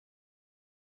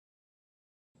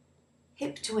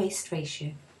hip to waist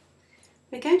ratio.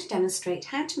 We're going to demonstrate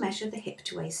how to measure the hip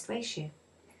to waist ratio.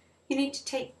 You need to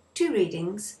take two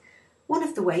readings, one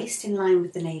of the waist in line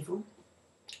with the navel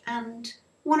and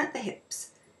one at the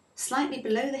hips, slightly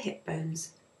below the hip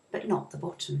bones but not the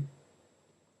bottom.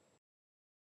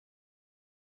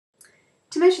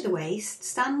 To measure the waist,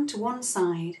 stand to one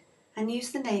side and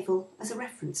use the navel as a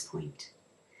reference point.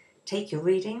 Take your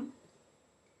reading.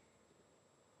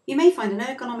 You may find an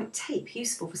ergonomic tape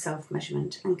useful for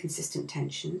self-measurement and consistent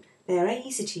tension. They are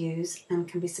easy to use and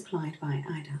can be supplied by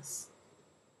IDAS.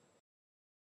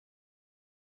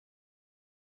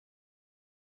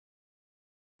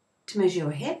 To measure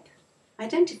your hip,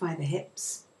 identify the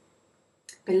hips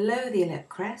below the iliac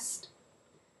crest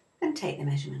and take the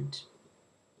measurement.